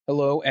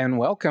Hello and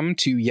welcome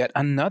to yet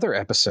another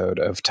episode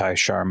of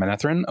Taishar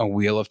Manethrin, a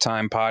Wheel of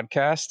Time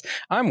podcast.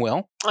 I'm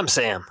Will. I'm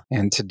Sam.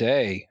 And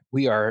today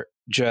we are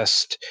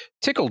just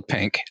tickled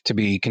pink to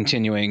be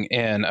continuing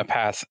in A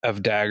Path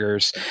of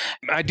Daggers.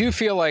 I do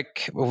feel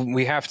like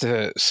we have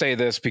to say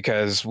this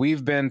because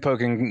we've been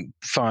poking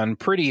fun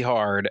pretty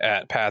hard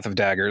at Path of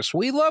Daggers.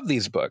 We love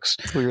these books.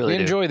 We really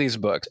enjoy these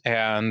books.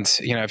 And,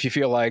 if you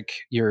feel like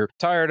you're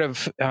tired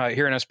of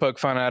hearing us poke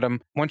fun at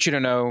them, I want you to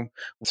know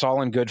it's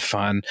all in good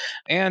fun.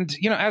 And,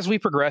 as we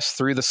progress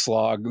through the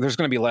slog, there's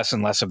going to be less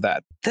and less of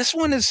that. This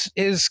one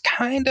is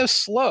kind of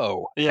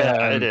slow.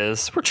 Yeah, it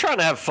is. We're trying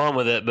to have fun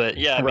with it, but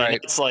yeah, I mean,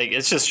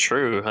 it's just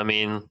true. I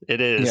mean,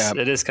 it is.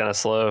 Yeah. It is kind of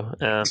slow.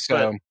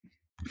 But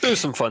there's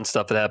some fun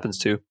stuff that happens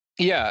too.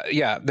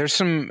 Yeah. There's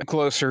some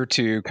closer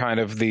to kind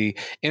of the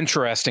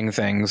interesting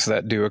things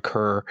that do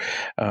occur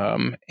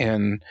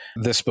in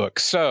this book.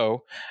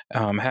 So,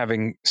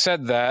 having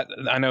said that,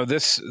 I know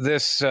this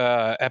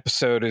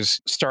episode is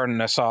starting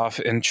us off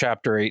in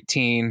chapter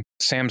 18.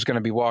 Sam's going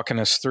to be walking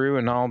us through,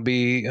 and I'll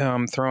be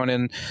throwing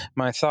in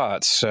my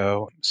thoughts.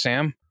 So,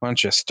 Sam, why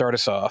don't you start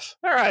us off?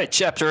 All right,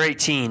 chapter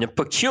 18, A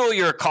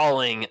Peculiar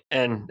Calling.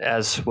 And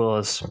as Will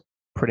has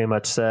pretty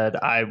much said,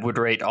 I would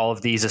rate all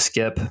of these a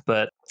skip,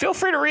 but feel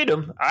free to read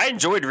them. I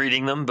enjoyed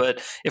reading them,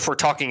 but if we're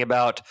talking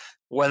about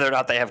whether or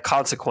not they have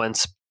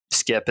consequence,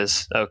 skip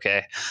is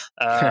okay.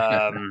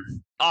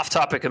 Off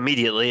topic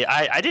immediately.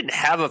 I didn't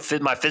have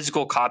my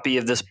physical copy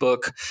of this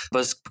book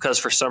because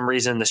for some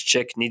reason this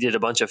chick needed a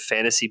bunch of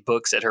fantasy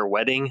books at her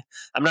wedding.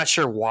 I'm not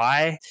sure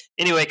why.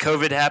 Anyway,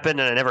 COVID happened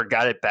and I never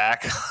got it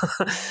back.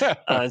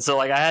 And so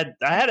I had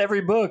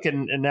every book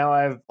and now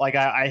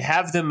I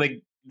have them.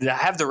 I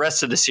have the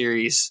rest of the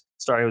series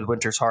starting with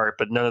Winter's Heart,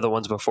 but none of the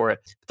ones before it.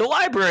 The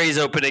library is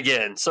open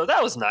again, so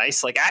that was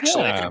nice. I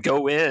could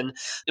go in.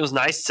 It was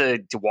nice to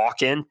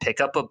walk in, pick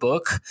up a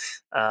book,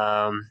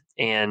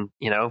 and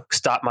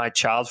stop my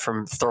child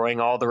from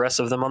throwing all the rest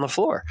of them on the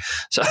floor.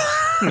 So,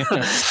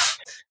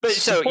 but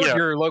support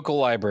your local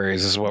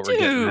libraries is what we're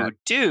getting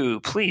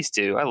at. Please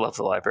do. I love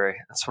the library.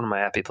 That's one of my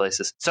happy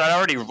places. So I'd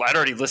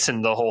already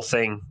listened to the whole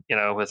thing,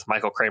 with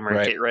Michael Kramer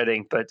and Kate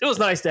Redding, but it was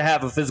nice to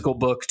have a physical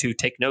book to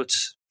take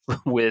notes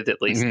with,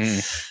 at least.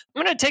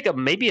 I'm going to take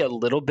maybe a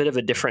little bit of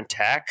a different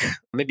tack,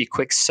 maybe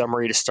quick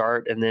summary to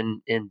start and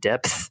then in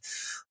depth.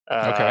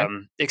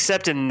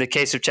 Except in the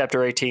case of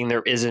chapter 18,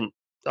 there isn't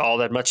all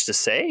that much to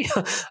say.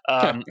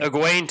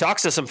 Egwene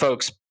talks to some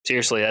folks.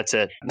 Seriously, that's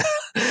it.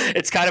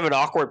 It's kind of an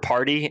awkward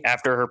party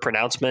after her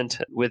pronouncement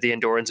with the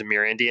Andorans and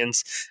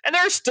Mirandians. And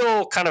they're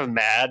still kind of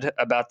mad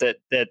about that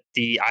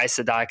the Aes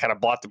Sedai kind of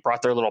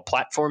brought their little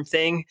platform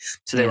thing.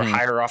 So they were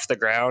higher off the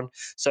ground.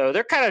 So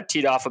they're kind of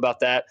teed off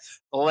about that.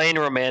 Elaine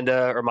and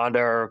Ramonda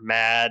are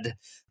mad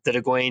that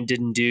Egwene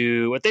didn't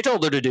do what they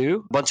told her to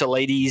do. A bunch of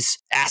ladies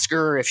ask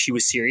her if she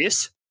was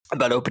serious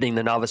about opening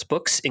the novice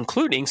books,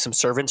 including some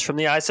servants from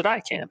the Aes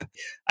Sedai camp.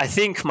 I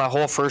think my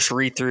whole first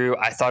read-through,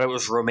 I thought it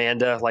was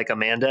Ramonda, like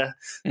Amanda.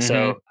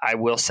 So I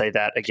will say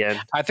that again.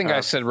 I think I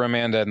said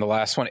Ramonda in the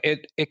last one.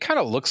 It kind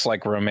of looks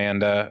like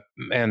Ramonda,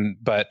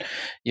 but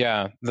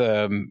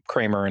the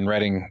Kramer and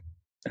Redding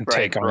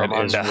take on Ramonda.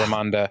 It is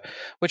Ramonda,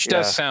 which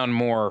does sound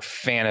more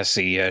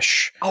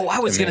fantasy-ish. Oh, I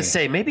was going to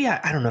say, maybe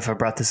I don't know if I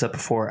brought this up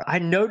before. I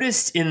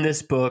noticed in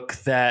this book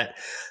that,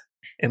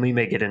 and we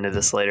may get into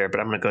this later, but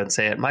I'm going to go ahead and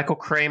say it. Michael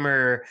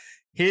Kramer,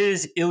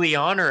 his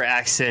Illianer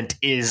accent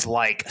is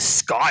like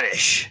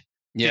Scottish.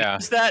 Yeah.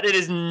 It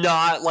is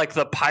not like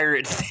the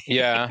pirate thing.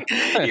 Yeah.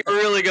 He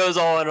really goes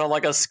on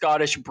like a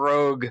Scottish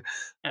brogue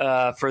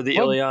for the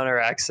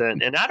Illianer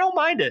accent, and I don't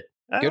mind it.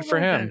 Good for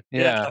him.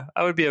 Yeah.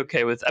 I would be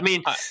okay with. I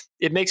mean,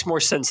 it makes more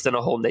sense than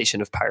a whole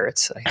nation of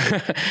pirates.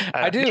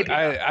 I do.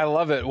 I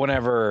love it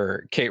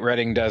whenever Kate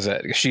Redding does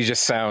it. She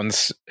just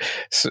sounds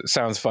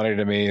funny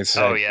to me. It's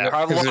I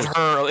love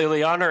her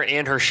Illianer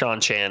and her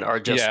Shan-Chan are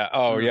just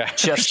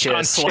chef's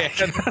kiss.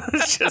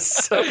 It's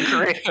just so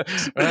great.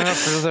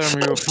 After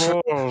them, you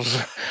fools.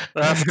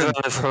 After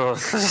the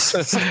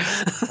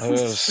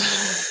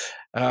fools.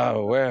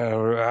 Oh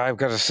well, I've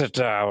got to sit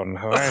down.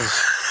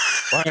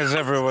 Why is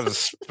everyone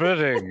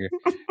spitting?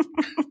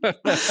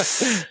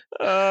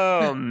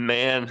 Oh,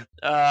 man.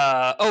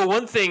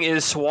 One thing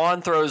is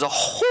Swan throws a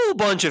whole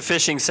bunch of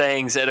fishing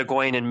sayings at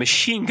Egwene in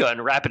machine gun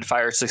rapid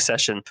fire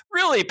succession.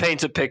 Really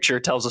paints a picture,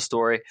 tells a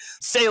story.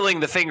 Sailing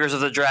the fingers of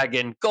the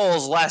dragon,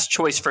 Gull's last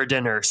choice for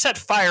dinner, set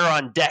fire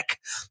on deck,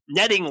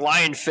 netting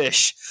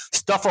lionfish,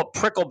 stuff a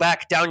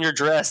prickleback down your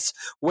dress,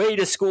 way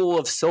to school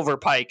of silver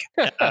pike.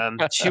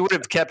 She would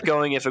have kept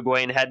going if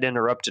Egwene hadn't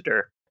interrupted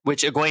her.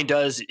 Which Egwene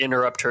does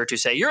interrupt her to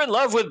say, "You're in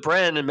love with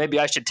Bren, and maybe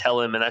I should tell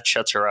him," and that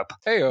shuts her up.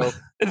 Hey-o.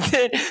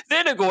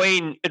 Then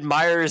Egwene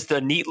admires the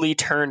neatly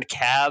turned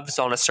calves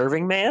on a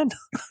serving man.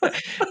 I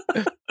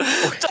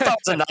thought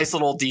was a nice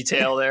little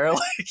detail there.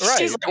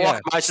 She's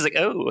walking by, she's like,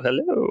 "Oh,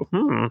 hello."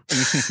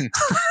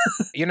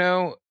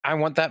 I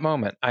want that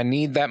moment. I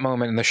need that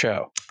moment in the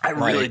show. I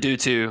really do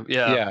too.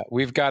 Yeah. Yeah.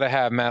 We've got to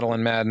have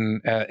Madeline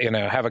Madden,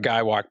 have a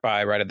guy walk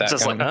by right at that.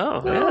 Just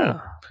yeah.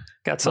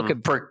 Got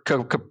some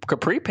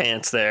capri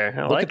pants there.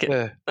 I like it.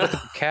 Look at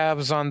the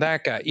calves on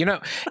that guy. You know,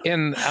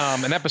 in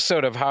an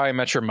episode of How I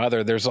Met Your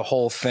Mother, there's a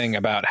whole thing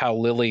about how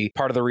Lily,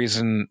 part of the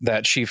reason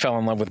that she fell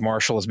in love with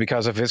Marshall is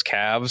because of his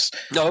calves.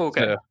 Oh,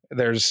 okay.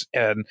 There's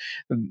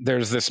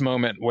this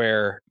moment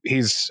where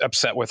he's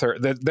upset with her.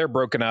 They're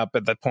broken up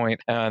at that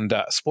point. And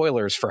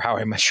spoilers for How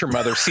I Met Your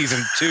Mother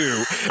season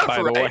 2,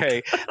 by the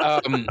way.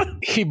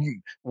 He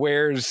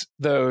wears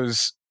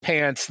those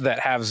pants that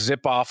have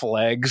zip off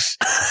legs.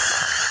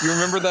 You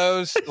remember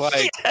those?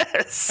 Like,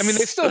 yes. I mean,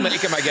 they still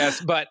make them, I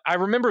guess, but I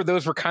remember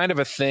those were kind of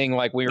a thing.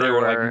 Like we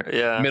were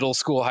like middle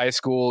school, high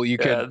school. You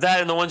could that,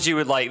 and the ones you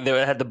would like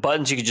that had the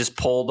buttons. You could just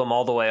pull them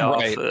all the way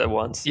off at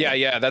once.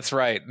 Yeah, that's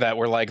right. That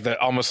were like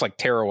almost like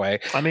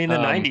tearaway. I mean, the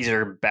 90s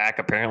are back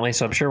apparently,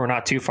 so I'm sure we're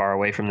not too far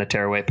away from the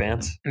tearaway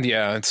pants.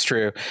 Yeah, it's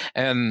true.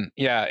 And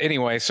yeah,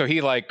 anyway, so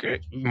he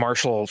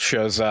Marshall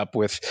shows up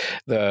with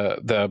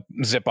the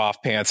zip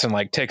off pants and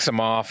like takes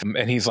them off,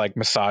 and he's like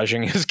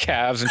massaging his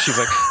calves, and she's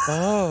like,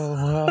 oh.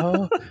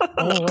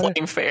 Not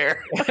playing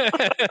fair.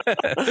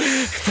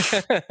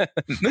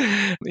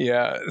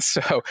 Yeah,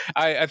 so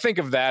I think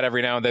of that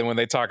every now and then when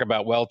they talk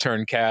about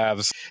well-turned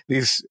calves.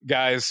 These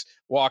guys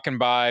walking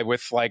by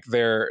with like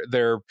their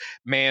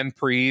man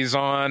prees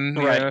on,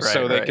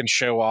 so they can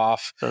show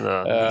off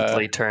the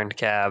neatly turned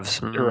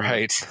calves.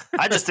 Right.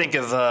 I just think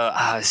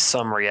of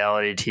some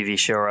reality TV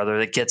show or other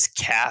that gets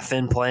calf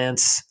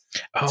implants.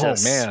 Oh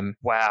man!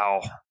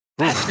 Wow.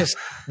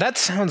 That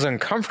sounds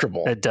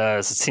uncomfortable. It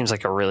does. It seems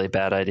like a really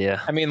bad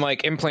idea. I mean,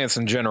 like implants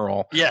in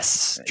general.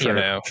 Yes,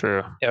 true.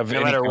 True. No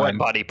matter what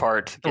body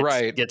part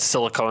gets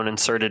silicone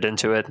inserted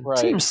into it. Right.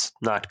 Seems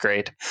not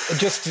great. It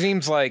just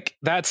seems like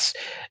that's,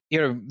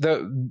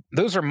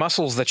 those are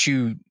muscles that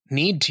you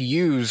need to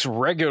use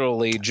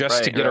regularly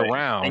just to get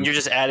around. And you're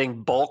just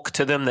adding bulk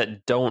to them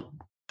that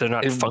they're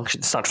not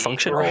function. It's not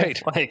functional,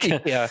 right?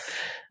 Like,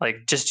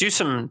 like just do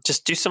some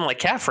like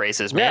calf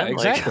raises, man. Yeah,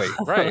 exactly.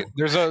 Right.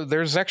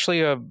 There's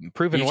actually a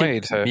proven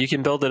way you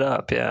can build it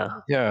up. Yeah.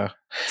 Yeah.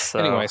 So,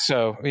 anyway,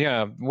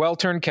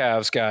 well-turned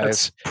calves, guys.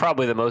 That's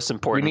probably the most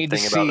important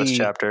thing about this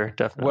chapter.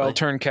 Definitely,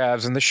 well-turned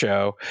calves in the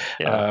show.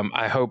 Yeah.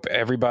 I hope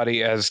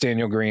everybody, as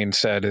Daniel Green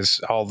said,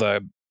 is all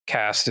the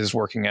cast is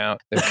working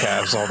out their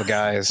calves, all the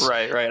guys.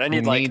 Right. I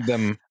need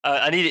them.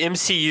 I need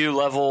MCU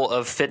level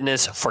of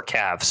fitness for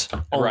calves.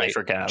 Only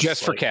for calves.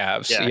 Just for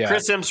calves. Yeah.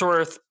 Chris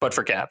Hemsworth, but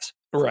for calves.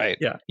 Right.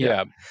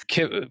 Yeah.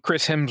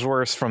 Chris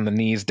Hemsworth from the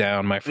knees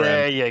down, my friend.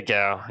 There you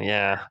go.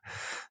 Yeah.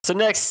 So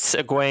next,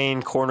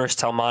 Egwene corners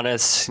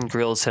Talmanas and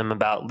grills him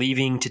about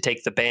leaving to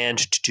take the band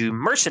to do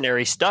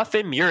mercenary stuff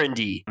in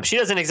Murundi. She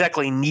doesn't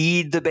exactly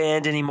need the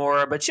band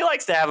anymore, but she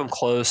likes to have him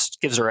close,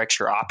 gives her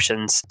extra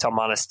options.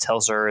 Talmanas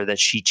tells her that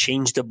she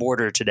changed the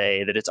border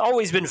today, that it's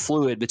always been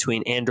fluid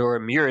between Andor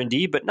and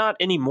Murundi, but not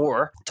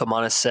anymore.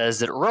 Talmanas says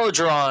that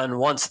Rodron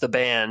wants the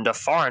band, a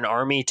foreign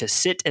army, to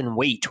sit and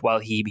wait while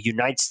he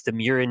unites the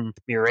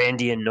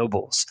Murandian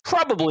nobles.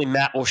 Probably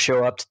Matt will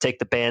show up to take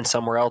the band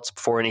somewhere else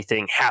before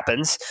anything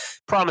happens.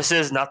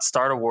 Promises not to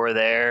start a war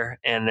there,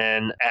 and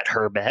then at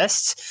her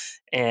behest,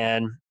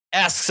 and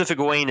asks if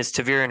Egwene is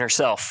Ta'Veren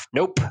herself.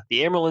 Nope.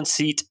 The Amyrlin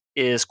seat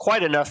is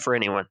quite enough for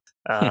anyone.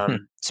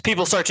 So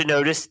people start to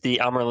notice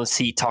the Amyrlin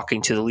seat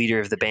talking to the leader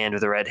of the Band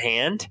of the Red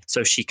Hand.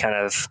 So she kind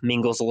of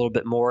mingles a little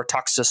bit more,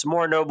 talks to some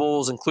more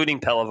nobles, including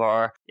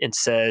Pelavar, and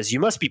says,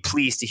 "You must be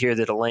pleased to hear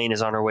that Elaine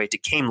is on her way to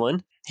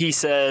Caemlyn." He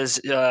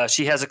says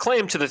she has a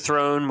claim to the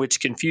throne,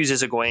 which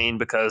confuses Egwene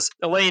because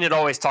Elaine had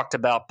always talked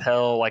about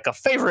Pel like a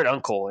favorite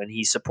uncle, and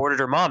he supported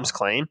her mom's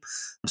claim.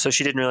 So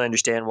she didn't really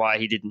understand why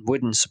he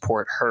wouldn't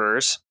support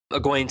hers.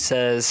 Egwene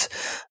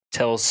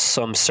tells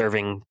some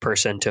serving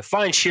person to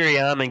find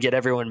Shiriam and get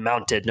everyone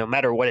mounted, no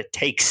matter what it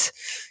takes.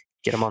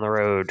 Get them on the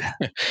road.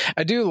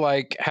 I do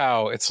like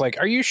how it's like,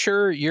 are you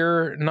sure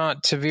you're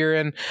not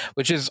Ta'Veren?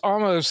 Which is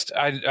almost,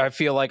 I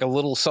feel like a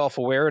little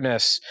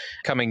self-awareness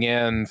coming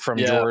in from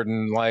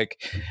Jordan.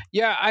 Like,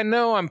 yeah, I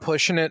know I'm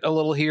pushing it a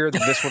little here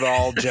that this would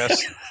all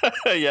just,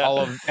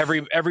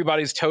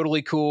 everybody's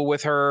totally cool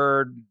with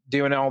her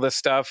doing all this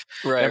stuff.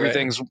 Right.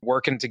 Everything's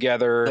working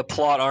together. The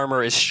plot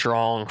armor is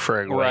strong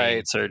for Egwene.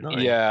 Right.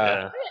 Certainly.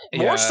 Yeah.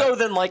 More so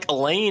than like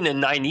Elaine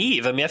and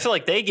Nynaeve. I mean, I feel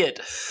like they get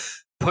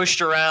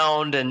pushed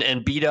around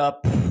and beat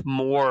up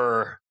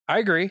more. I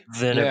agree.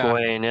 Than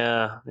Egwene,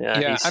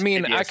 yeah. I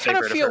mean, I kind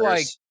of feel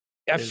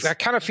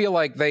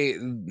like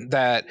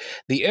that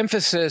the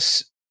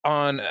emphasis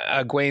on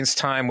Egwene's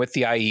time with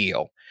the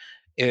Aiel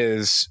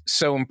is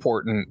so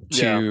important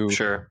to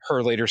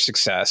her later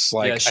success.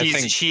 Like, I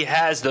think she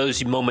has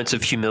those moments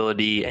of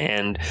humility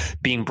and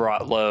being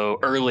brought low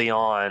early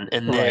on,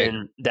 and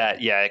then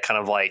it kind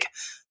of like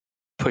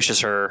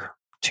pushes her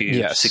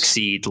to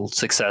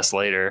success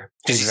later.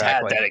 She's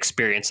had that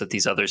experience that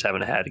these others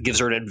haven't had. It gives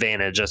her an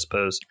advantage, I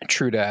suppose.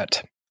 True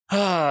that.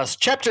 So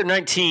chapter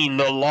 19,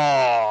 the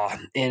law.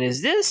 And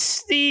is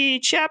this the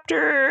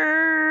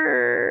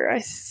chapter? I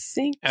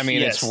think. I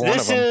mean, yes. it's one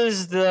of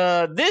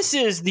them. This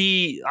is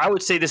the. I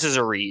would say this is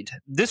a read.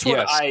 This one,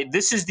 Yes.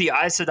 This is the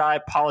Aes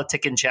Sedai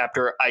Politicking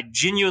chapter. I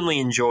genuinely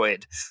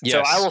enjoyed. Yes.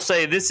 So I will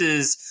say this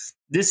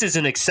is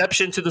an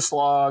exception to the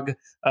slog.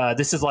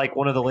 This is like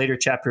one of the later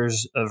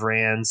chapters of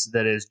Rand's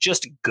that is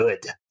just good.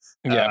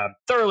 Yeah.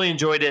 Thoroughly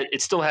enjoyed it.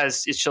 It still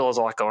has a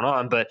lot going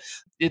on, but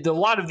a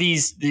lot of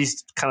these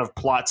kind of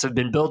plots have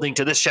been building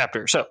to this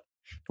chapter. So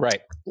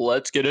Right.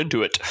 let's get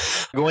into it.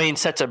 Gawain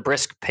sets a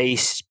brisk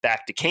pace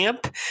back to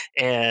camp,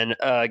 and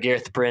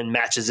Gareth Bryn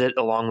matches it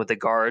along with the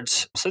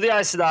guards. So the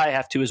Aes Sedai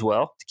have to as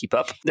well to keep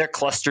up. They're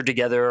clustered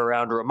together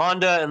around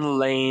Ramonda and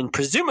Lane,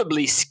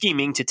 presumably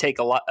scheming to take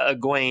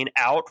Gawain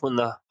out when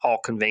the hall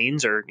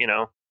convenes, or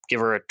give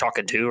her a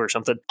talking to or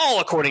something. All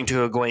according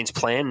to Egwene's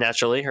plan,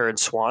 naturally, her and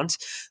Siuan's.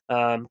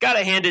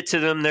 Gotta hand it to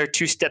them. They're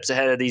 2 steps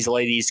ahead of these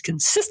ladies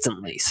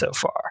consistently so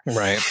far.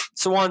 Right.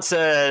 Siuan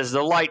says,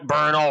 the light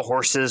burn all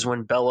horses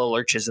when Bella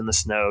lurches in the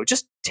snow.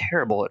 Just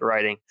terrible at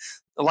writing.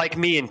 Like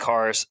me in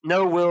cars.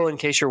 No, Will, in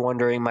case you're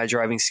wondering, my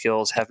driving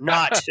skills have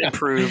not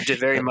improved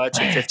very much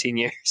in 15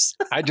 years.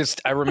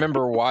 I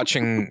remember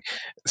watching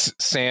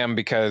Sam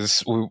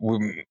because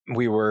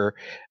we were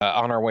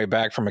on our way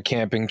back from a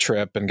camping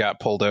trip and got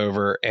pulled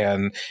over,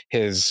 and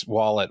his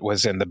wallet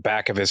was in the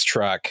back of his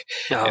truck.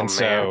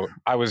 So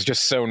I was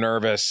just so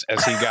nervous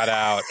as he got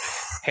out,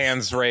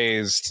 hands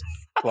raised,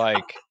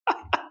 like...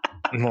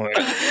 we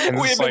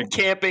had been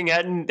camping,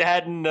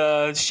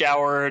 hadn't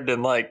showered,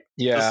 and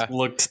just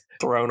looked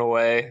thrown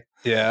away.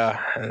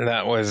 Yeah,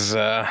 that was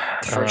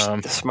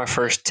this is my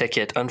first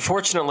ticket.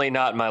 Unfortunately,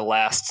 not my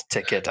last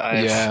ticket.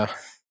 I've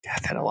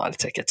had a lot of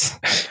tickets.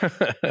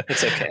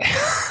 It's okay.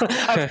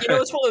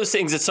 It's one of those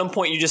things. At some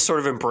point, you just sort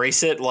of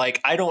embrace it. Like,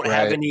 I don't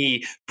have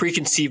any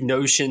preconceived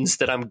notions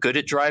that I'm good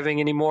at driving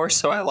anymore,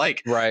 so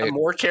I'm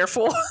more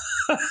careful.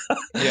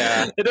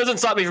 Yeah, it doesn't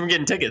stop me from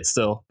getting tickets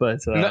still. But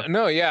I'm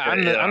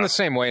the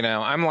same way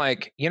now. I'm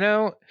like,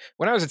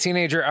 when I was a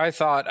teenager, I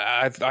thought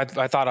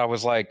I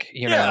was like,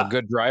 a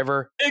good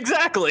driver.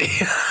 Exactly.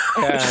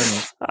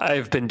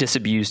 I've been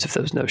disabused of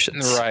those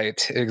notions.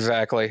 Right.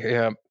 Exactly.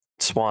 Yeah.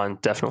 Siuan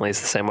definitely is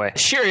the same way.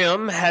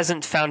 Sheriam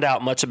hasn't found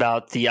out much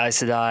about the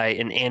Aes Sedai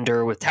and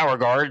Andor with Tower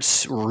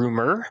Guards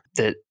rumor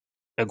that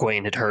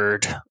Egwene had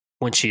heard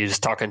when she was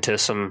talking to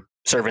some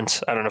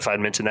servants. I don't know if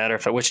I'd mentioned that or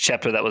which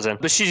chapter that was in,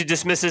 but she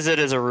dismisses it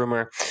as a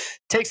rumor.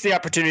 Takes the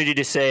opportunity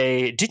to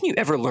say, didn't you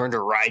ever learn to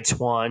ride,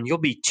 Siuan? You'll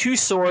be too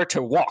sore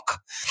to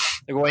walk.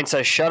 Egwene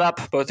says, shut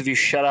up. Both of you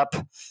shut up.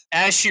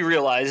 As she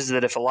realizes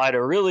that if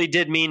Elaida really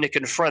did mean to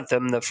confront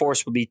them, the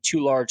force would be too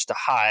large to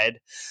hide.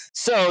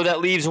 So that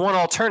leaves one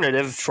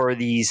alternative for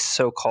these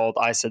so-called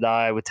Aes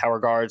Sedai with Tower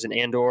Guards and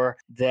Andor,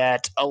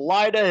 that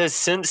Elaida has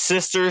sent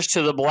sisters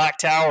to the Black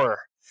Tower,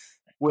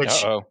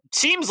 which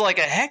seems like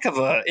a heck of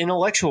an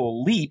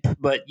intellectual leap,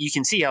 but you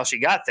can see how she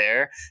got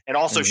there. And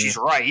also she's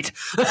right.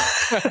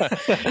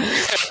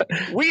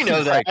 We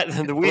know that.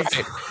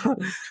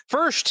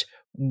 First,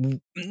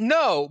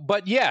 no,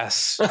 but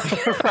yes.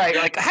 Right.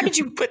 Like, how did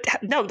you put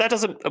that? No, that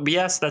doesn't.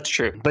 Yes, that's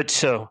true. But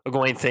so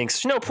Egwene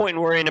thinks, no point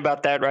in worrying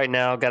about that right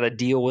now. Got to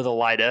deal with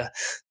Elaida.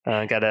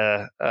 Got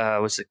to,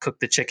 cook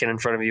the chicken in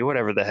front of you,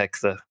 whatever the heck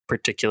the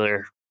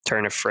particular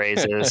turn of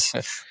phrase is.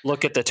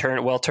 Look at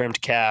the well-termed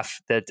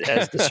calf that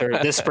as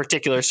this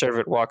particular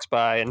servant walks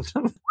by, and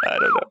I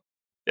don't know.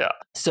 Yeah.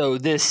 So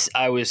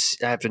I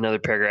have another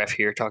paragraph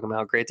here talking about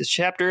how great this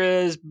chapter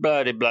is,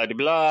 blah, blah, blah,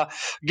 blah.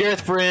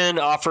 Gareth Bryn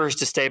offers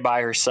to stay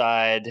by her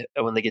side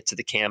when they get to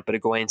the camp, but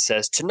Egwene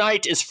says,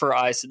 tonight is for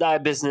Aes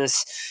Sedai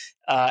business.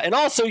 And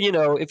also,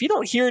 if you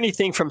don't hear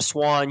anything from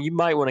Siuan, you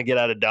might want to get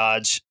out of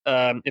Dodge.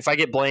 If I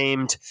get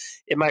blamed,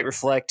 it might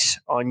reflect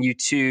on you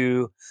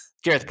too.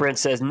 Gareth Bryn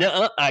says,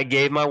 "Nuh-uh, I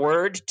gave my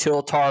word,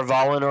 till Tar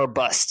Valon or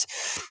bust."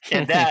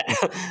 And that,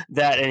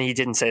 and he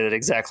didn't say that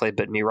exactly,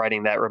 but me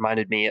writing that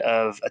reminded me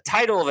of a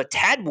title of a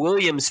Tad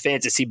Williams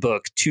fantasy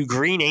book, To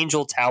Green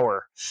Angel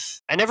Tower.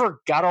 I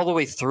never got all the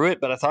way through it,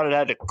 but I thought it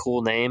had a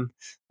cool name.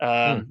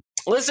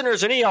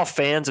 Listeners, any of y'all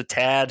fans of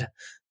Tad?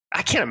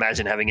 I can't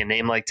imagine having a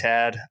name like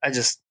Tad.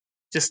 Just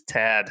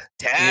Tad.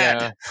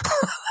 Yeah.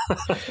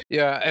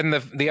 Yeah, and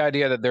the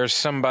idea that there's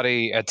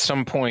somebody at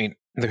some point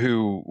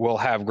who will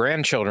have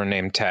grandchildren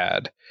named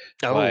Tad.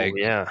 Oh,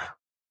 yeah.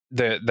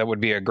 That would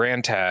be a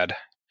grandtad.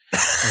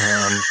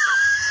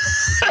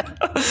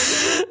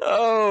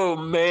 Oh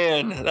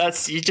man,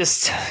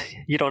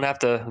 you don't have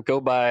to go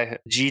by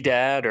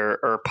G-Dad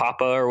or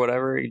Papa or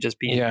whatever. You just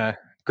be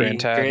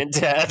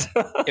Grandtad.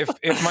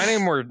 if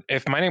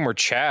my name were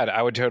Chad,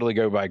 I would totally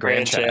go by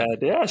Grandchad.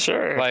 Yeah,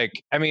 sure.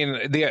 Like, I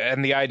mean,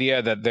 the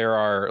idea that there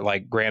are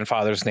like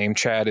grandfathers named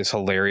Chad is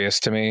hilarious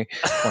to me.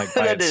 Like,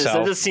 by that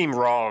itself. does seem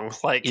wrong.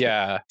 Like,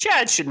 yeah,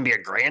 Chad shouldn't be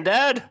a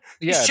granddad.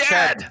 Yeah, he's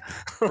Chad.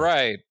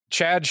 Right.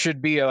 Chad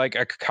should be like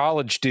a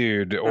college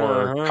dude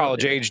or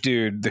college age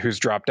dude who's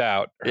dropped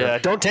out. Yeah,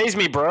 don't tase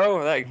me, bro.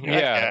 Like,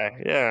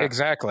 yeah,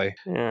 exactly.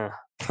 Yeah.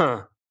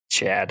 Huh.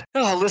 Chad.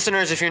 Oh,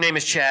 listeners, if your name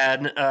is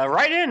Chad,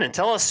 write in and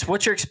tell us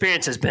what your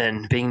experience has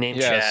been being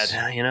named Chad.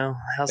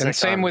 How's that? And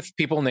same with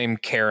people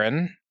named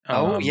Karen.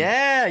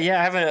 Yeah. I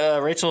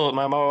have Rachel,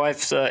 my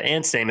wife's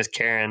aunt's name is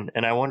Karen,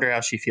 and I wonder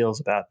how she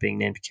feels about being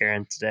named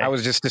Karen today. I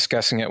was just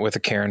discussing it with a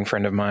Karen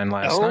friend of mine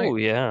last night. Oh,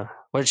 yeah.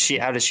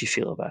 How does she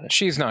feel about it?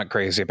 She's not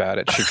crazy about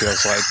it. She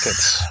feels like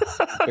it's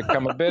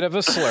become a bit of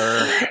a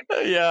slur.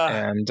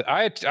 Yeah. And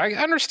I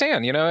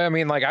understand,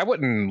 I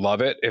wouldn't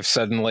love it if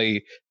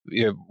suddenly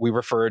we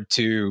referred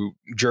to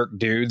jerk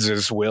dudes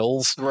as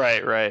wills.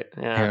 Right.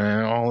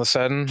 Yeah. All of a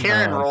sudden.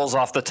 Karen rolls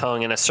off the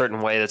tongue in a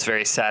certain way that's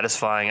very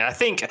satisfying. I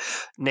think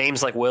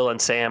names like Will and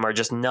Sam are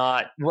just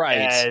not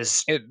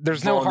as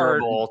there's no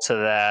hard to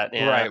that.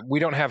 Yeah. Right. We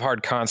don't have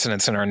hard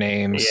consonants in our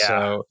names. Yeah,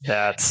 so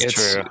that's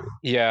true.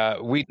 Yeah.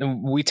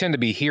 We tend to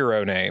be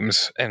hero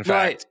names, in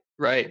fact.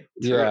 Right.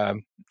 True. Yeah.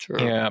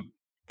 True.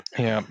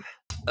 Yeah.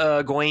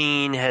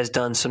 Gawain has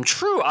done some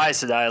true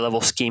Aes Sedai level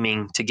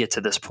scheming to get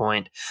to this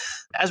point.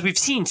 As we've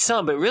seen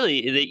some, but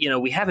really,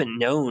 we haven't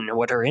known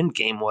what her end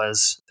game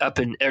was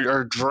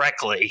or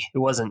directly. It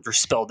wasn't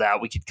spelled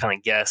out. We could kind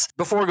of guess.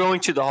 Before going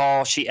to the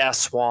hall, she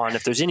asked Swan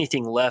if there's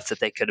anything left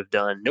that they could have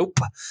done. Nope.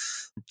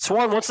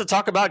 Swan wants to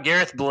talk about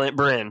Gareth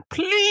Bryn.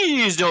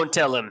 Please don't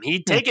tell him.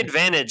 He'd take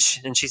advantage.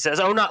 And she says,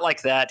 oh, not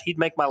like that. He'd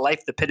make my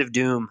life the pit of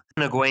doom.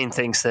 And Egwene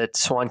thinks that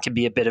Swan can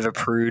be a bit of a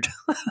prude.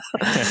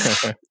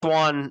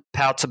 Swan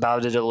pouts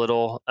about it a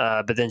little,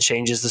 but then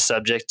changes the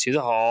subject to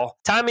the hall.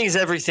 Timing is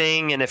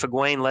everything, and if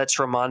Egwene lets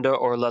Ramonda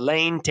or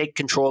Lelaine take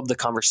control of the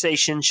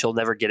conversation, she'll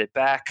never get it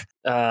back.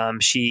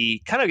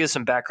 She kind of gives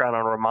some background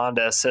on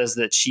Ramonda, says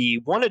that she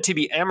wanted to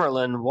be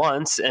Amyrlin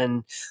once,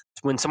 and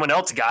when someone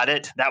else got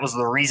it, that was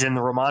the reason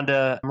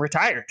Ramonda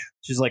retired.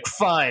 She's like,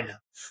 fine,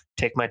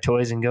 take my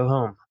toys and go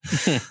home.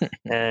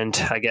 And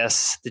I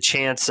guess the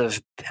chance of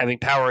having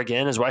power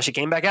again is why she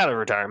came back out of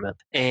retirement.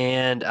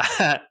 And I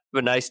have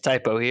a nice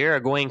typo here.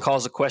 Egwene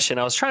calls a question.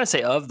 I was trying to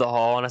say of the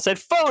hall, and I said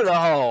for the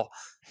hall.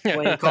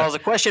 Egwene calls a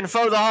question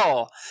for the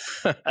hall.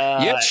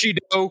 Yes, she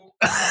do.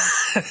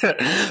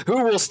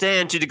 Who will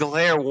stand to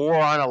declare war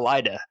on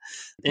Elaida?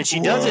 And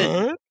she does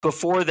it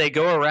before they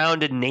go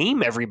around and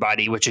name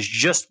everybody, which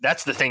is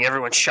that's the thing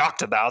everyone's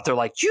shocked about. They're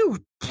like, you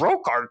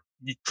broke our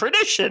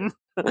tradition.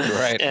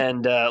 Right.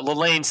 And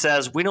Lelaine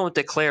says, we don't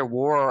declare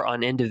war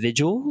on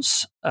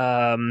individuals.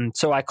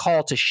 So I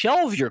call to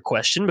shelve your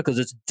question because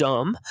it's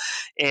dumb.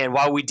 And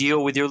while we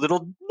deal with your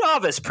little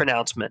novice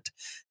pronouncement.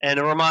 And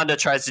Ramonda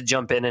tries to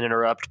jump in and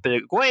interrupt, but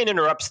Egwene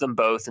interrupts them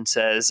both and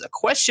says, a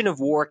question of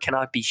war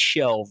cannot be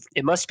shelved.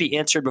 It must be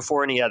answered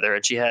before any other.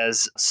 And she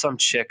has some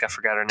chick, I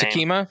forgot her name.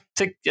 Takema?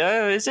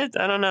 Is it?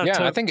 I don't know.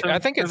 Yeah, I think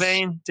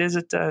it's. Is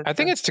it? I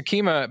think it's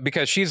Takema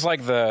because she's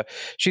the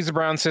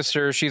brown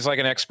sister. She's like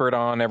an expert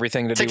on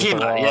everything to do with the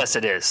law. Yes,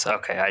 it is.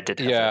 Okay, I did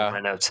have that in my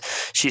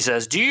notes. She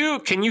says,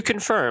 can you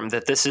confirm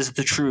that this is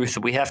the truth?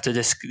 We have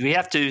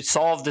to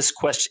solve this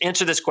question,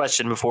 answer this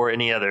question before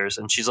any others.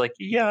 And she's like,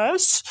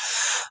 yes.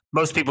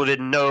 Most people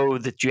didn't know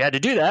that you had to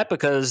do that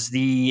because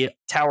the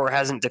tower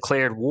hasn't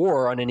declared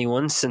war on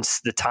anyone since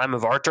the time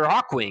of Arthur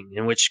Hawkwing,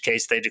 in which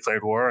case they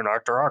declared war on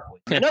Arthur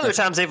Hawkwing. And other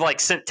times they've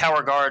sent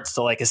tower guards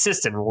to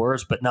assist in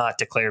wars, but not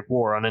declared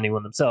war on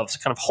anyone themselves,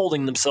 kind of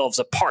holding themselves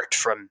apart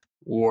from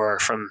war,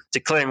 from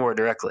declaring war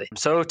directly.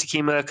 So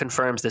Takema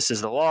confirms this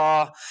is the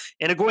law,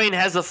 and Egwene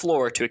has the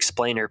floor to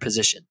explain her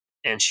position.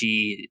 And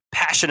she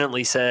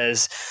passionately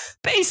says,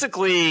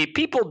 basically,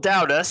 people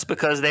doubt us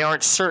because they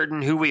aren't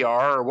certain who we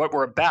are or what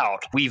we're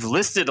about. We've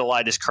listed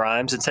Elaida's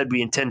crimes and said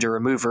we intend to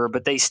remove her,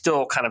 but they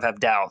still kind of have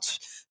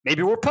doubts.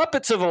 Maybe we're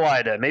puppets of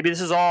Elaida. Maybe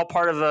this is all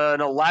part of an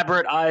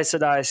elaborate Aes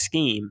Sedai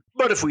scheme.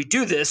 But if we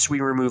do this,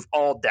 we remove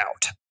all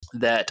doubt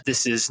that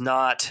this is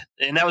not,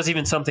 and that was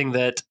even something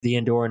that the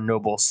Andoran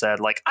nobles said,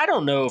 I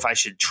don't know if I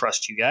should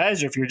trust you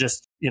guys or if you're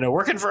just,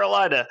 working for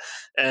Elaida.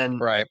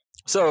 And right.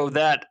 So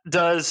that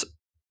does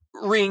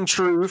ring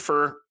true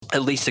for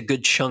at least a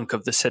good chunk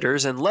of the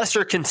sitters, and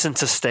lesser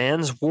consensus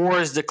stands. War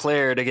is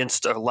declared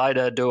against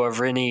Elaida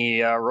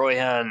Dovrini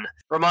Royhan.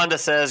 Ramonda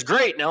says,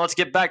 great, now let's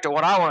get back to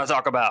what I want to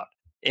talk about.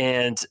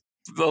 And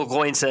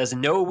Egwene says,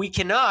 no, we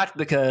cannot,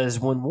 because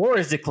when war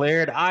is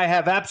declared, I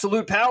have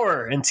absolute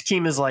power. And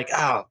Takema's like,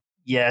 oh,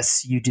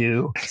 yes, you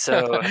do.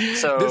 So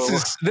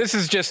this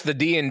is just the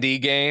D&D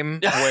game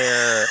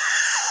where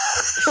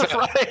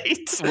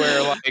right,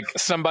 where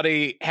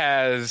somebody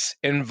has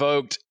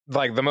invoked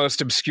the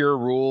most obscure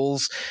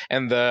rules,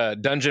 and the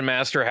dungeon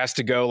master has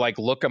to go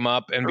look them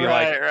up and be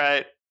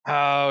right.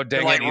 Oh,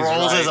 dang it! He's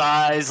rolls right. his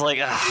eyes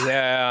ugh.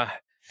 Yeah.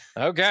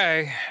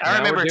 Okay. I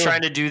remember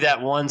trying to do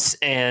that once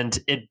and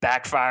it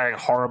backfiring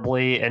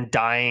horribly and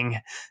dying.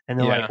 And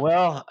they're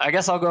well, I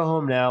guess I'll go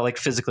home now,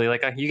 physically.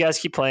 You guys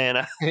keep playing.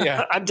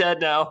 Yeah. I'm dead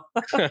now.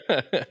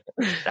 That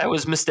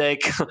was a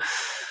mistake.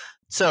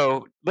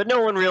 So, but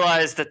no one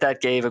realized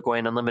that gave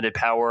Egwene unlimited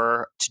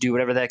power to do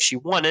whatever the heck she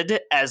wanted,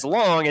 as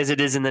long as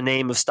it is in the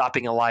name of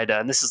stopping Elaida.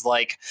 And this is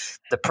like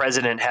the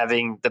president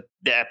having the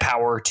the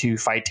power to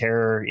fight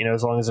terror,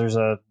 as long as there's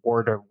a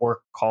word or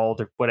work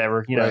called or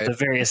whatever, the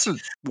various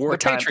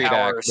wartime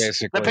powers.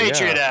 Basically, the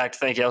Patriot Act.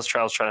 Thank you. I was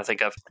trying to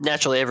think of.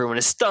 Naturally, everyone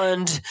is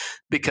stunned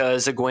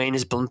because Egwene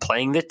has been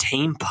playing the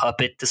tame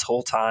puppet this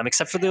whole time,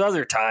 except for the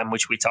other time,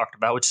 which we talked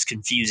about, which is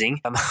confusing.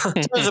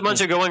 There's a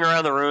bunch of going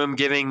around the room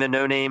giving the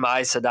no-name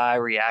Aes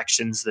Sedai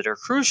reactions that are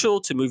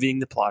crucial to moving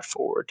the plot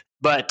forward.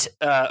 But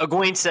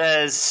Egwene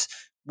says,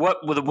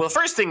 the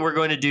first thing we're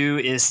going to do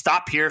is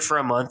stop here for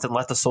a month and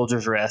let the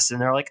soldiers rest.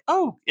 And they're like,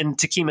 oh, and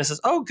Takima says,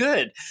 oh,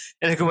 good.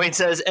 And Egwene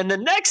says, and the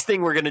next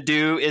thing we're going to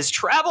do is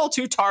travel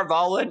to Tar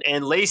Valon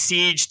and lay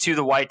siege to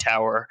the White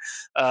Tower,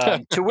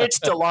 to which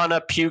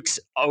Delana pukes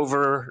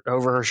over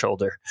her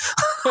shoulder.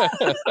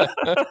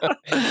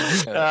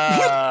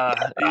 Yeah.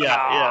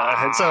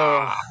 And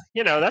so,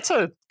 that's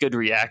a good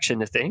reaction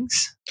to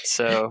things.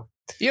 So,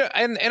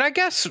 and I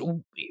guess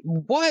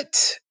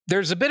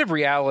there's a bit of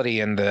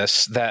reality in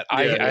this that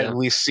I at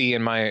least see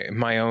in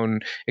my own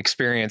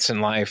experience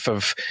in life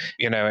of,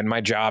 in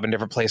my job in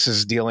different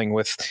places, dealing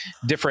with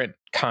different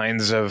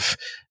kinds of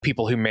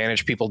people who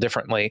manage people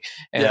differently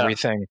and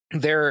everything.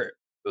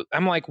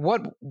 I'm like,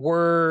 what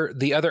were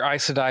the other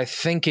Aes Sedai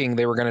thinking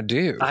they were going to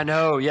do? I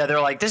know. Yeah.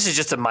 They're like, this is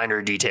just a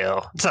minor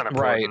detail. It's not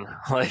important.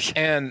 Right.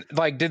 And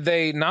did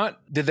they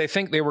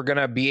think they were going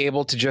to be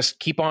able to just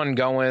keep on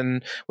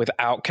going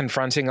without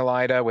confronting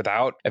Elaida,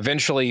 without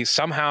eventually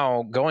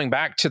somehow going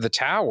back to the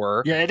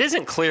tower? Yeah. It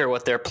isn't clear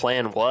what their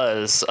plan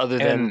was other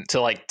than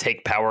to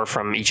take power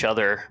from each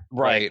other.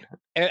 Right.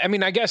 I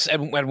mean, I guess at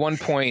one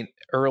point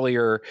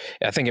earlier,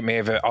 I think it may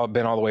have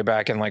been all the way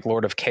back in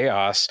Lord of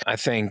Chaos, I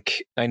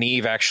think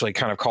Nynaeve actually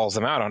kind of calls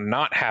them out on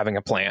not having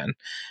a plan.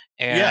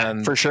 And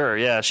yeah, for sure.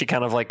 Yeah, she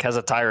kind of has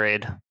a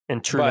tirade in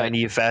true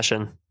Nynaeve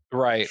fashion.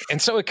 Right.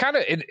 And so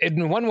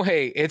in one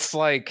way, it's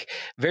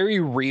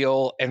very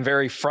real and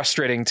very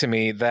frustrating to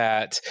me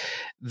that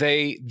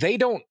they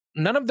don't,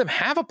 none of them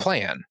have a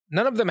plan.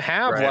 None of them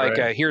have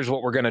here's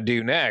what we're going to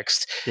do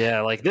next.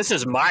 Yeah, this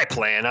is my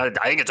plan. I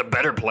think it's a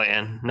better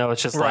plan. No,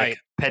 it's just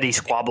petty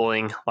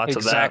squabbling. Lots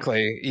of that.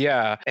 Exactly.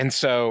 Yeah. And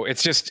so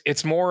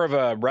it's more of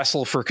a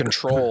wrestle for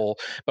control,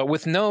 but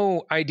with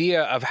no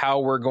idea of how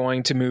we're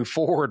going to move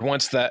forward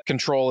once that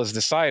control is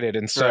decided.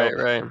 And so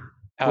right.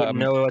 Wouldn't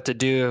know what to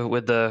do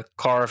with the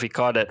car if he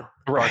caught it.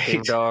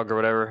 Barking dog or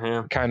whatever.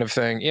 Yeah. Kind of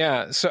thing.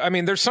 Yeah. So, I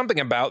mean, there's something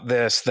about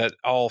this that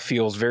all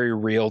feels very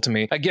real to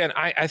me. Again,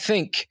 I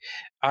think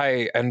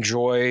I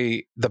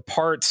enjoy the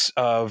parts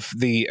of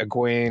the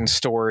Egwene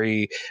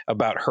story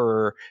about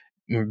her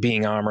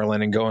being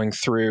Amyrlin and going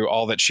through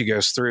all that she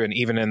goes through, and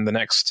even in the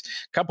next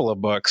couple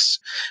of books,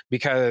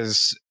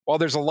 because while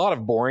there's a lot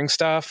of boring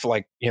stuff,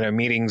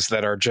 meetings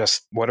that are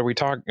just, what are we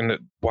talking?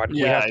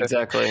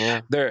 Exactly.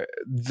 Yeah.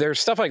 There's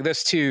stuff like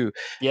this too.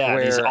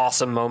 Yeah. These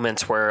awesome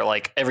moments where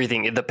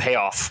everything, the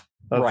payoff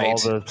of all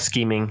the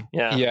scheming.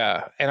 Yeah.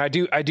 Yeah. And I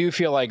do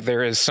feel like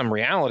there is some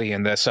reality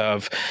in this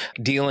of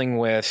dealing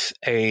with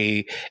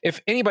if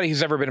anybody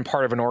who's ever been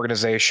part of an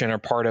organization or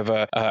part of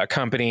a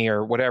company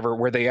or whatever,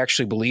 where they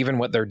actually believe in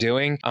what they're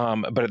doing,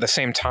 but at the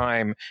same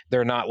time,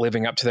 they're not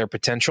living up to their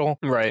potential.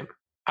 Right.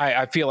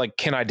 I feel like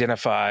can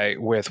identify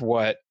with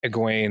what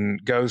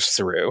Egwene goes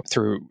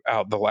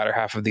throughout the latter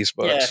half of these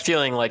books. Yeah,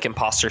 feeling like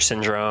imposter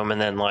syndrome and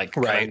then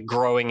kind of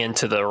growing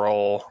into the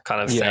role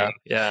kind of thing.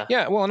 Yeah.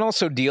 Yeah. Well, and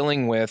also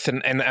dealing with,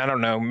 and I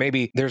don't know,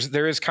 maybe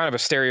there is kind of a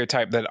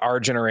stereotype that our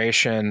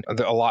generation,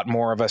 a lot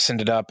more of us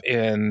ended up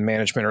in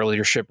management or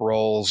leadership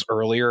roles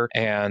earlier.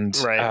 And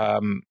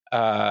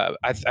I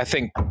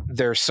think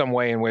there's some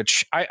way in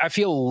which I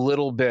feel a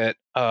little bit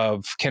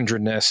of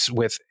kindredness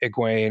with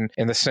Egwene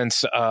in the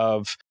sense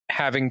of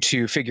having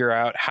to figure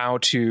out how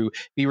to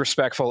be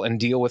respectful and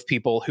deal with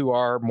people who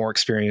are more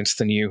experienced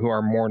than you, who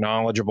are more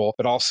knowledgeable,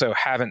 but also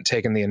haven't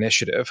taken the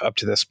initiative up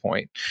to this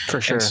point.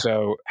 For sure. And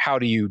so how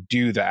do you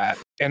do that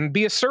and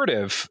be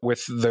assertive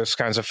with those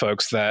kinds of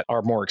folks that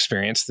are more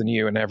experienced than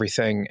you and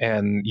everything?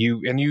 And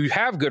you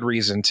have good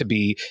reason to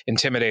be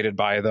intimidated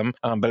by them.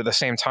 But at the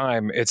same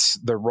time, it's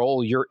the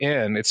role you're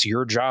in. It's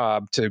your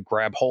job to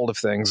grab hold of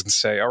things and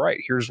say, all right,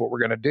 here's what we're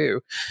going to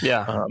do.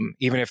 Yeah.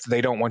 Even if they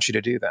don't want you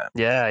to do that.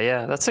 Yeah.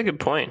 Yeah. That's a good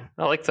point.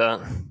 I like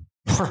that.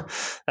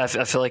 I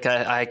feel like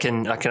I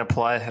can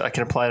apply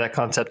that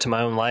concept to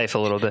my own life a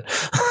little bit.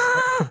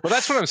 Well,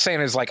 that's what I'm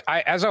saying is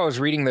as I was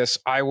reading this,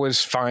 I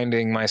was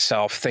finding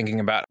myself thinking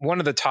about one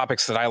of the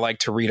topics that I like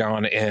to read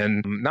on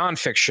in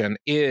nonfiction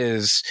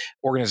is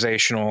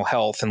organizational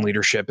health and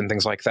leadership and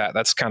things like that.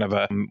 That's kind of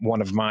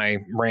one of my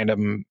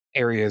random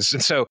areas.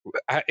 And so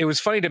it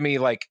was funny to me,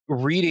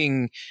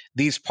 reading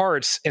these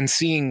parts and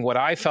seeing what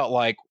I felt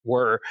like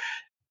were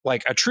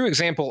a true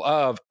example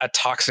of a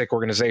toxic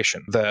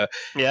organization.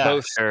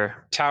 Both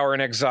Tower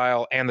in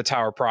Exile and the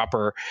Tower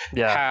proper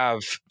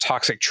have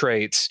toxic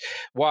traits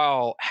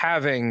while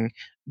having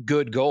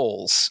good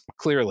goals,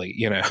 clearly,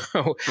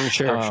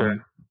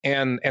 Sure.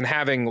 and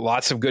having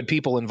lots of good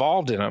people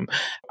involved in them.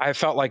 I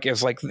felt like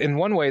it's like, in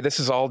one way, this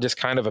is all just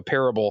kind of a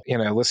parable.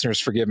 Listeners,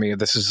 forgive me,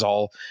 this is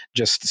all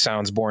just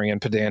sounds boring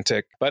and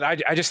pedantic, but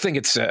I just think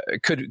it's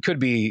could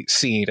be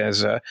seen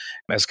as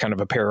kind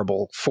of a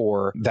parable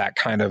for that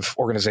kind of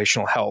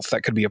organizational health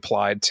that could be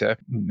applied to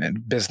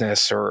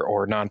business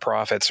or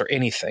nonprofits or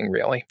anything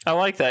really. I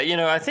like that.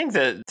 I think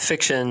that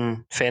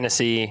fiction,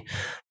 fantasy,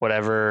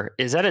 whatever,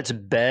 is at its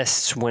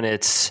best when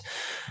it's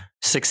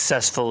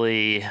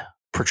successfully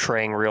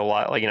portraying real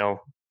life, like,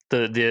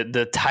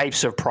 the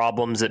types of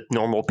problems that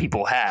normal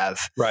people have.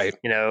 Right.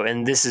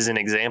 And this is an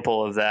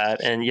example of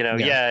that. And,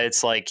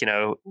 it's like,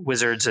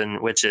 wizards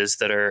and witches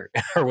that are,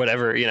 or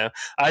whatever,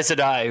 Aes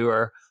Sedai who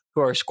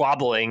are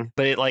squabbling,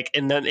 but it like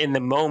in the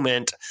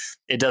moment,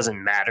 it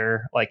doesn't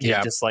matter. Like,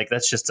 it just like,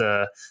 that's just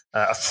a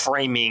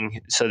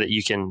framing so that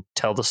you can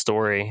tell the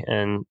story.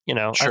 And,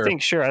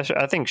 Sure.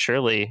 I think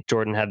surely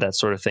Jordan had that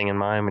sort of thing in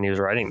mind when he was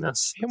writing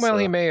this. Well,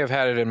 he may have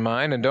had it in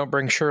mind, and don't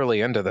bring Shirley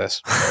into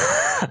this.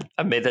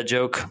 I made that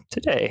joke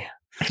today.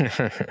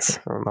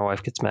 My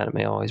wife gets mad at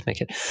me. I always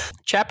make it.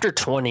 Chapter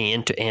 20,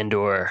 Into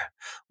Andor.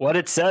 What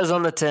it says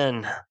on the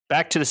tin.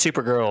 Back to the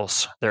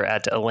Supergirls. They're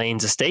at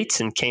Elaine's estates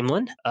in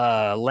Camelin.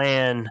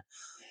 Lan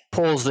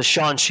pulls the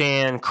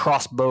Shan-Shan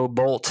crossbow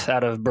bolt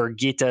out of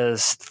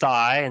Birgitta's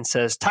thigh and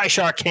says,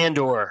 Tyshar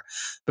Kandor,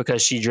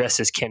 because she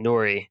dresses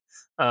Kandori.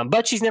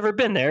 But she's never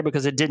been there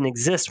because it didn't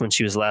exist when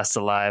she was last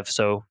alive.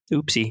 So,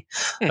 oopsie.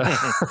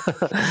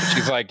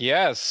 She's like,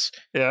 yes.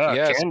 Yeah,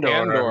 yes,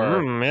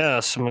 Kandor.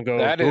 Yes, I'm going to go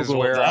that Google is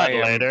where that I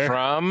am later.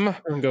 from. I'm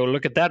going to go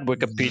look at that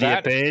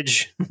Wikipedia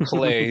page.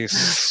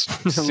 Place,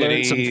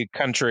 city,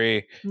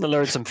 country.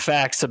 Learn some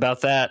facts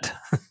about that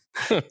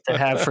to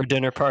have for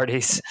dinner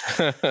parties.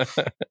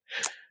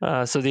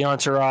 So the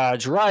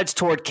entourage rides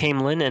toward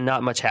Camelin and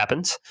not much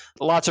happens.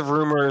 Lots of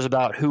rumors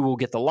about who will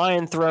get the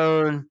Lion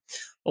Throne.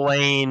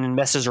 Elaine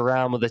messes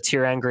around with a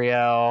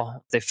Tirangriel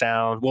they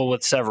found,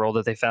 with several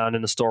that they found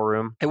in the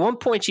storeroom. At one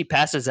point, she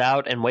passes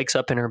out and wakes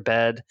up in her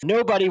bed.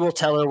 Nobody will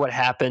tell her what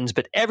happens,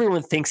 but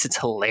everyone thinks it's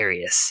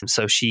hilarious.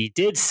 So she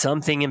did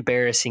something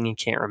embarrassing and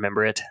can't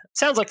remember it.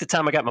 Sounds like the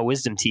time I got my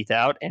wisdom teeth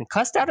out and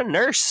cussed out a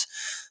nurse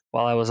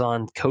while I was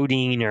on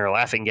codeine or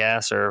laughing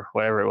gas or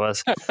whatever it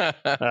was.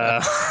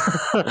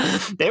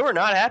 They were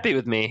not happy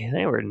with me.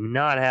 They were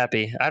not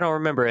happy. I don't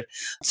remember it.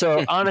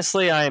 So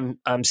honestly, I'm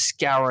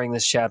scouring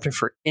this chapter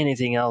for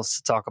anything else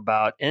to talk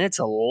about, and it's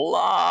a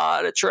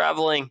lot of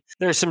traveling.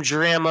 There's some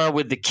drama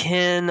with the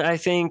kin, I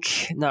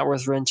think, not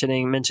worth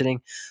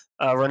mentioning.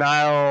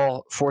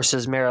 R'Nihil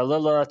forces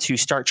Marillilla to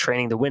start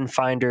training the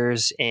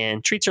Windfinders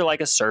and treats her like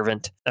a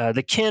servant.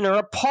 The kin are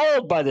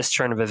appalled by this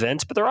turn of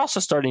events, but they're also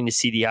starting to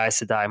see the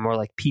Aes Sedai more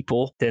like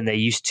people than they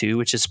used to,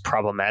 which is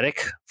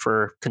problematic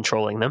for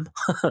controlling them.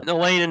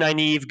 Elaine and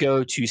Nynaeve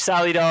go to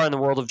Salidar in the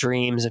World of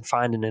Dreams and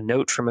find a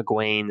note from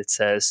Egwene that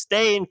says,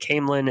 stay in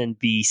Camelin and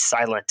be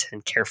silent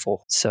and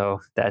careful. So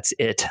that's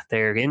it.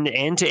 They're into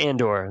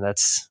Andor.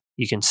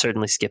 You can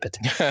certainly skip it.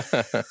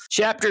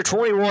 Chapter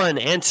 21,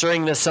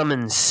 Answering the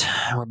Summons.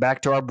 We're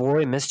back to our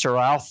boy, Mr.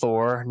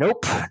 Althor.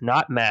 Nope,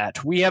 not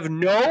Matt. We have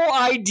no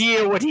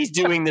idea what he's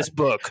doing this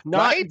book.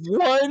 Not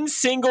one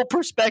single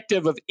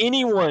perspective of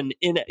anyone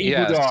in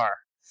Ibudar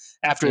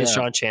after the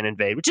Shan-Shan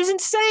invade, which is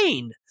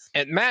insane.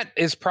 And Matt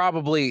is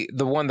probably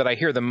the one that I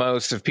hear the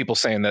most of people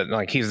saying that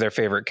like he's their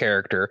favorite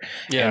character.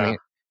 Yeah. And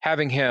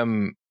having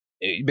him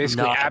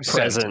basically not absent.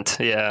 Present,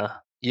 yeah.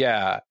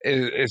 Yeah,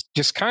 it's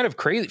just kind of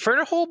crazy for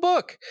a whole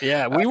book.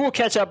 Yeah, we will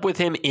catch up with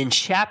him in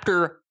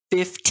chapter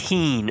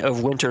 15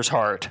 of Winter's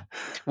Heart.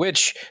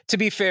 Which, to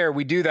be fair,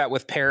 we do that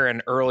with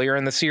Perrin earlier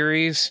in the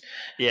series.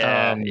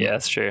 Yeah,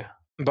 that's true.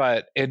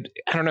 But I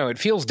don't know, it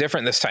feels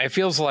different this time. It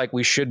feels like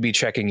we should be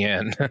checking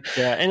in.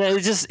 Yeah, and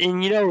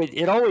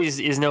it always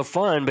is no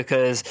fun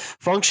because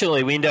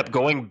functionally we end up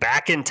going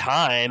back in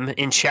time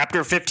in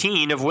chapter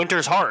 15 of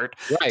Winter's Heart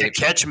to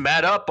catch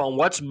Matt up on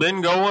what's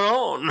been going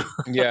on.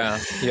 Yeah.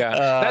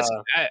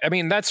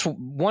 That's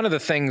one of the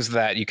things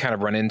that you kind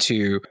of run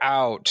into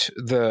out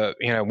the,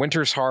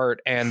 Winter's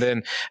Heart. And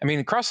then,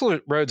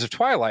 Crossroads of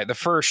Twilight, the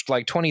first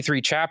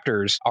 23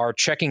 chapters are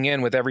checking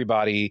in with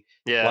everybody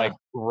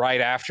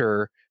right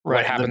after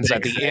what happens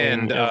at the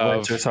end of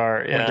Winter's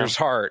Heart. Yeah. Winter's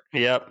Heart.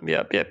 Yep.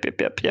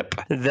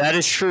 That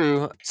is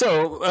true.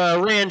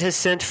 So Rand has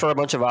sent for a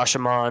bunch of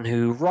Ashaman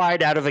who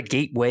ride out of a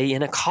gateway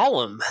in a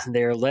column.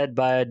 They're led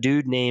by a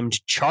dude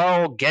named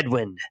Charl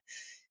Gedwin.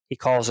 He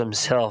calls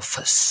himself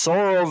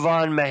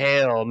Sorovan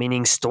Mahale,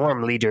 meaning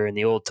storm leader in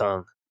the old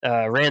tongue.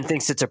 Rand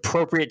thinks it's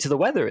appropriate to the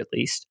weather, at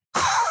least.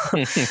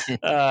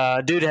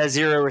 Dude has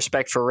zero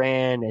respect for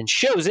Rand and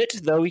shows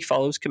it, though he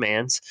follows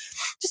commands.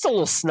 Just a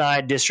little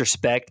snide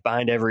disrespect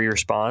behind every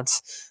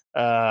response.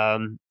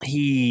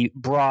 He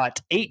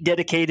brought 8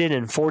 dedicated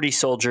and 40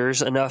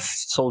 soldiers, enough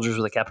soldiers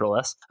with a capital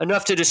S,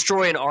 enough to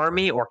destroy an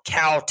army or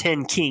cow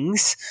 10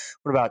 kings.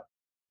 What about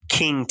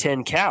king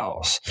 10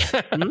 cows.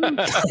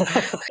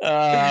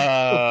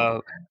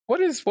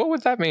 What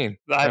would that mean?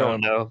 I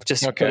don't know.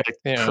 Just okay. put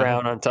a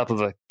crown on top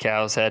of a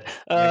cow's head.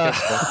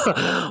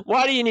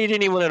 Why do you need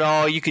anyone at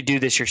all? You could do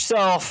this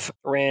yourself.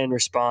 Rand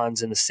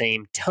responds in the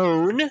same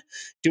tone.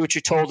 Do what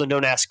you're told and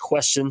don't ask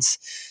questions.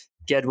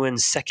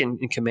 Gedwin's second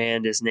in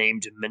command is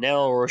named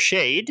Manel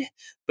Rochade,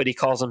 but he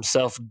calls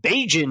himself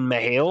Bajan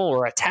Mahale,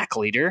 or attack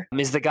leader.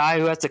 Is the guy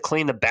who has to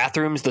clean the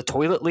bathrooms the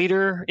toilet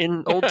leader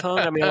in Old Tongue?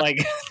 I mean,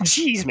 like,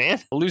 geez,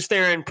 man. Lews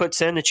Therin puts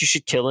in that you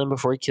should kill him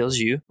before he kills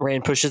you.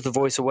 Rand pushes the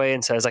voice away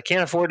and says, I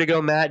can't afford to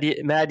go mad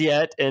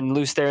yet. And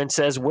Lews Therin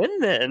says, when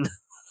then?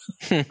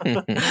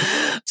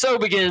 So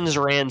begins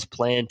Rand's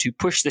plan to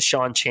push the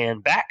Shan-Chan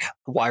back.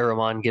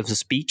 Wairamon gives a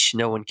speech.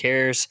 No one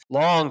cares.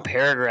 Long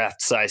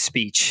paragraph-sized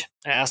speech.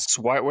 Asks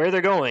where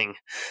they're going.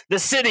 The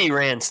city,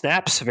 Rand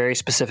snaps. Very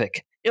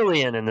specific.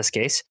 Ilion in this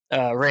case.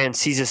 Rand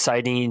seizes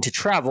Saidin to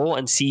travel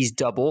and sees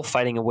Double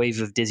fighting a wave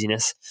of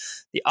dizziness.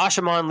 The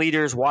Ashaman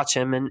leaders watch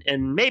him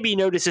and maybe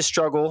notice his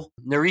struggle.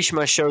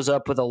 Narishma shows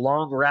up with a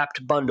long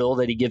wrapped bundle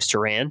that he gives to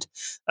Rand.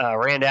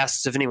 Rand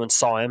asks if anyone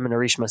saw him, and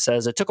Narishma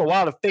says, it took a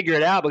while to figure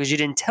it out because you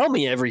didn't tell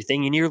me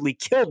everything. You nearly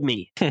killed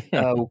me.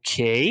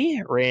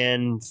 Okay.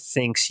 Rand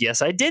thinks,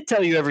 yes, I did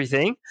tell you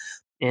everything.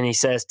 And he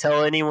says,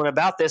 tell anyone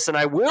about this and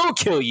I will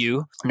kill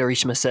you.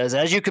 Narishma says,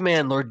 as you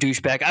command, Lord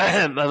Douchebag.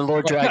 I'm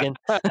Lord Dragon.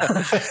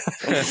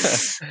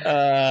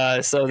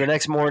 So the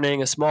next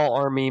morning, a small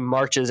army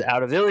marches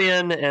out of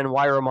Ilion, and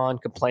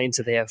Wairamon complains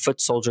that they have foot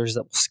soldiers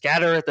that will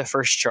scatter at the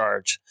first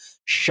charge.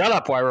 Shut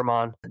up,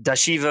 Wairamon.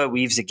 Dashiva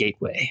weaves a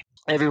gateway.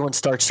 Everyone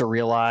starts to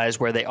realize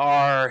where they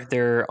are.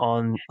 They're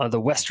on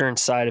the western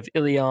side of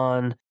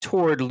Ilion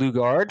toward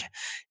Lugard.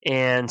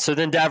 And so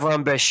then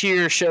Davram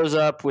Bashir shows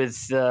up with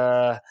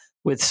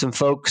some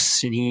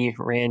folks, and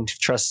Rand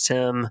trusts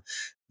him.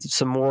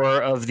 Some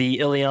more of the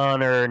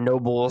Illianer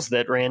nobles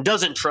that Rand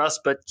doesn't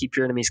trust, but keep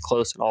your enemies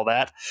close and all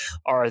that,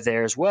 are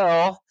there as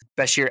well.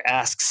 Bashir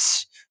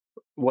asks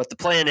what the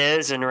plan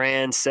is, and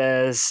Rand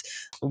says,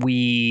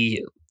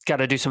 we got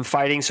to do some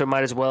fighting, so it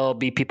might as well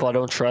be people I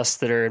don't trust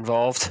that are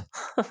involved.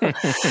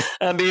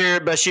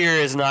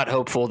 Bashir is not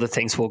hopeful that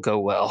things will go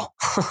well.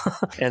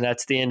 And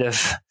that's the end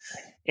of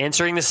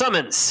answering the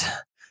summons.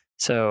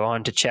 So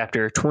on to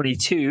chapter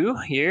 22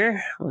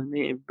 here.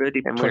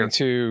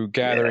 22,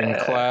 Gathering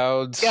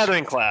Clouds.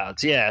 Gathering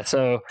Clouds, yeah.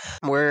 So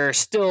we're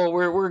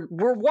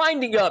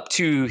winding up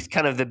to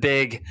kind of the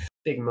big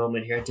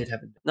moment here. It did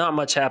happen. Not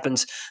much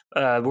happens.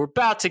 We're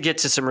about to get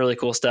to some really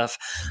cool stuff.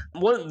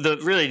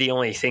 The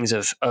only things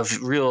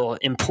of real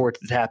import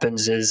that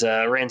happens is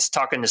Rand's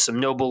talking to some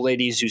noble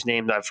ladies whose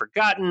names I've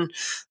forgotten,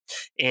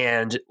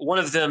 and one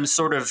of them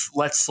sort of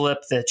lets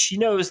slip that she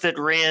knows that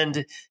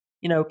Rand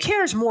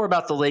cares more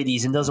about the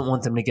ladies and doesn't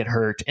want them to get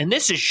hurt. And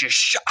this is just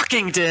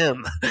shocking to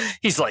him.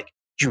 He's like,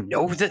 you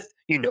know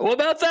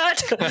about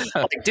that? I'm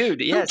like, dude,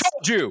 yes. Who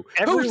told you?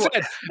 Who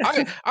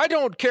said, I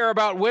don't care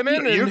about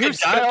women? You can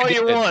die all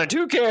you want.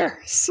 Who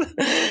cares?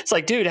 It's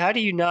like, dude, how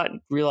do you not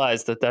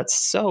realize that that's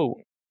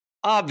so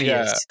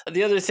obvious? Yeah.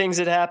 The other things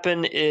that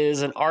happen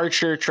is an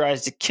archer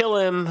tries to kill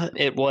him.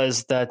 It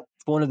was that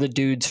one of the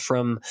dudes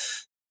from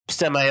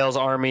Samael's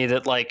army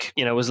that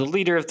was the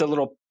leader of the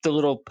little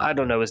I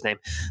don't know his name,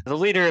 the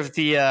leader of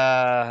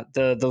the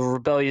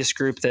rebellious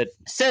group that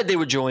said they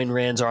would join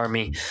Rand's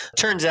army.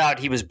 Turns out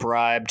he was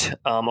bribed,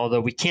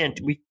 although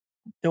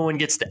no one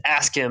gets to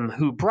ask him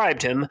who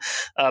bribed him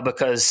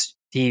because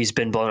he's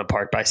been blown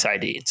apart by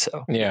Saidin.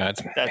 So yeah,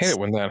 I hate it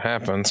when that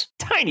happens.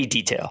 Tiny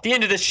detail. At the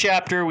end of this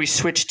chapter, we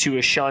switch to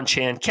a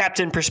Shan-Chan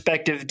captain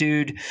perspective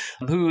dude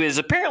who is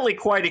apparently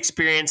quite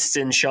experienced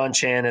in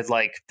Shan-Chan.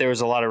 And there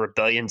was a lot of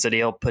rebellions that he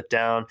helped put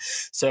down.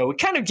 So we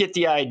kind of get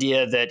the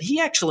idea that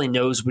he actually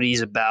knows what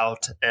he's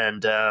about,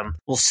 and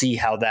we'll see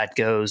how that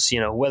goes.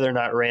 Whether or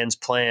not Rand's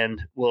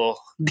plan will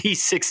be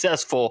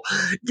successful,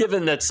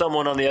 given that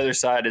someone on the other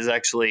side is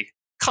actually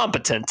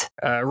competent.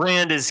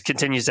 Rand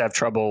continues to have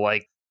trouble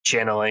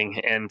channeling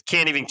and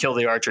can't even kill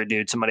the archer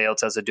dude. Somebody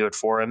else has to do it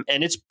for him.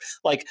 And it's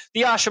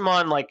the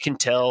Ashaman can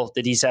tell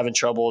that he's having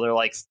trouble. They're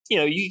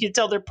you can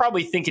tell they're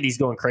probably thinking he's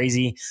going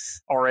crazy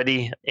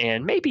already.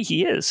 And maybe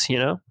he is,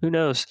 who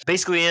knows?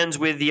 Basically ends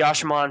with the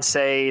Ashaman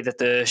say that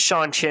the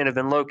Shan-Chan have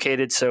been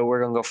located. So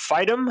we're going to go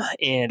fight them,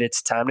 and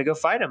it's time to go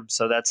fight them.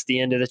 So that's the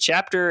end of the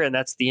chapter. And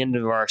that's the end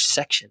of our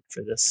section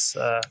for this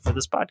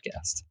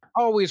podcast.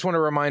 Always want to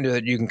remind you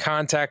that you can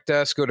contact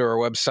us. Go to our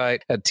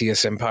website at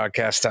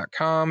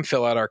tsmpodcast.com,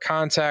 fill out our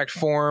contact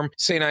form,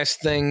 say nice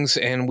things,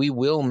 and we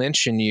will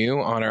mention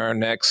you on our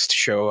next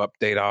show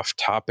update off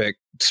topic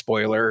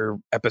spoiler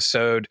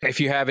episode. If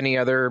you have any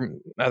other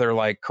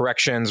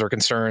corrections or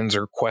concerns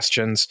or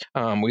questions,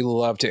 we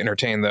love to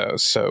entertain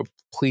those. So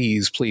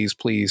please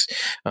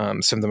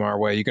send them our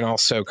way. You can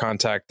also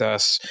contact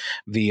us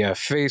via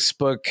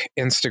Facebook,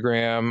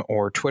 Instagram,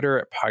 or Twitter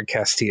at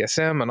Podcast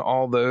TSM on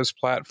all those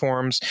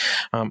platforms.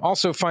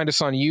 Also find us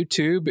on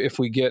YouTube. If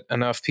we get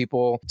enough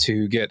people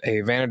to get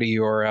a vanity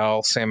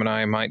URL, Sam and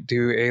I might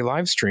do a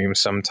live stream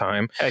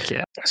sometime. Heck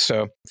yeah.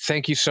 So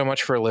thank you so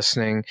much for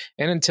listening.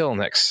 And until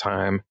next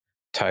time,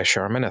 Ty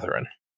Sharmanetheren.